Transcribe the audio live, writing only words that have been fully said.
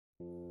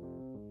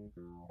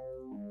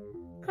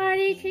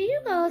Anybody, can you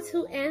go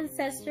to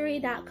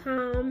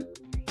ancestry.com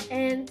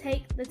and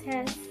take the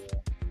test?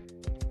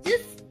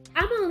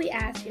 I'm only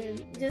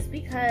asking just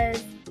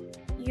because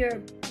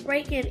you're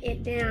breaking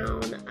it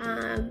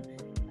down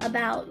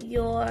about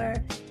your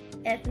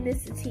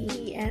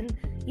ethnicity and,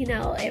 you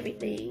know,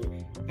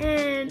 everything.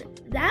 And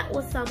that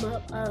will sum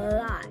up a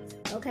lot,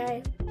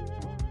 okay?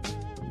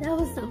 That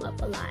will sum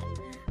up a lot.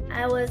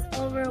 I was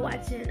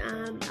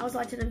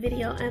watching a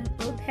video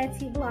on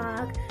Petty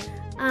Blog,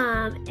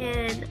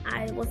 and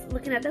I was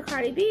looking at the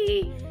Cardi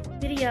B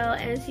video,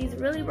 and she's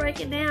really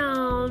breaking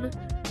down,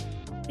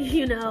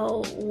 you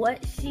know,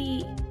 what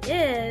she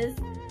is.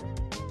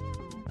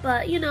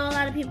 But, you know, a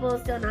lot of people are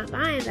still not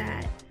buying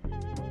that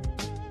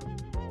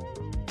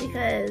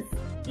because,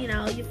 you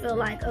know, you feel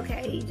like,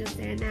 okay, you're just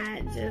saying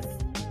that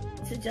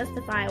just to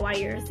justify why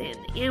you're saying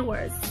the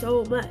N-word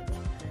so much.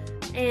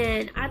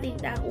 And I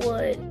think that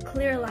would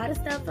clear a lot of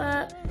stuff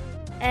up,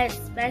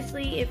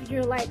 especially if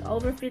you're like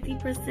over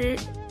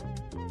 50%,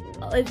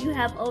 if you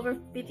have over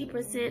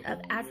 50% of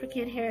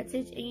African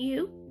heritage in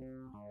you,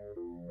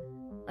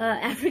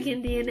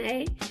 African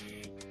DNA,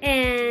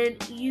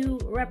 and you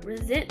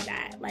represent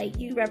that, like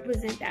you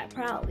represent that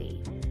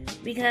proudly.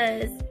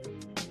 Because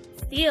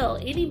still,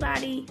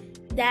 anybody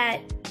that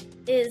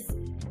is,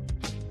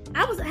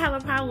 I would have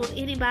a problem with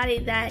anybody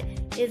that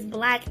is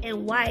black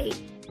and white.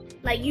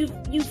 Like you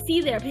see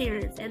their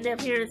parents, and their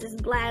parents is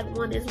black,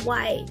 one is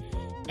white,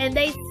 and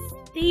they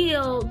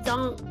still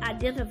don't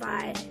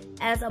identify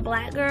as a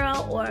black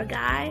girl or a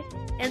guy,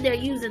 and they're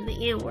using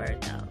the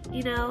N-word though,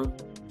 you know?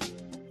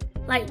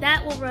 Like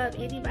that will rub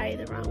anybody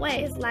the wrong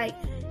way. It's like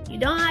you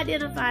don't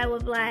identify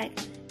with black,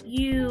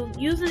 you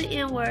using the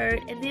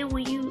N-word, and then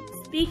when you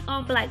speak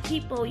on black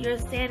people, you're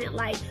saying it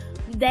like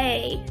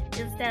they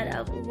instead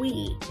of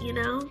we, you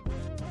know?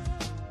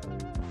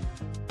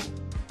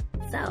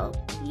 So,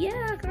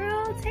 yeah,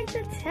 girl, take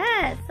the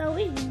test so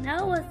we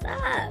know what's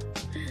up.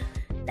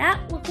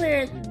 That will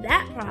clear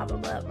that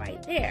problem up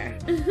right there.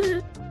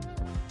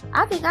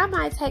 I think I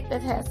might take the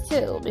test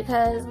too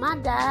because my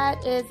dad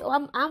is,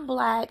 I'm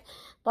black.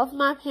 Both of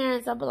my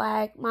parents are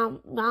black. My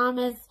mom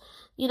is,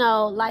 you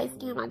know, light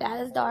skinned. My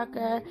dad is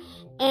darker.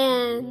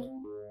 And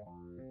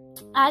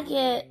I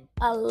get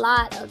a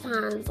lot of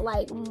times,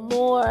 like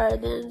more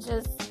than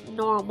just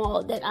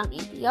normal, that I'm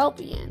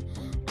Ethiopian.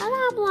 And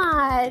I'm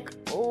like,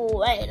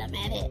 wait a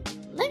minute,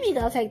 let me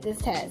go take this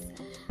test.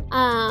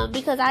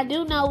 Because I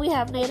do know we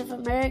have Native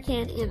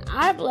American in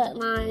our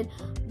bloodline,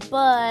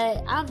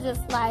 but I'm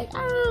just like,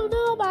 I don't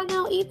know about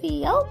no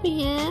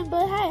Ethiopian,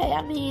 but hey,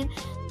 I mean,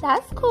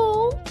 that's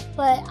cool,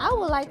 but I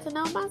would like to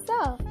know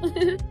myself.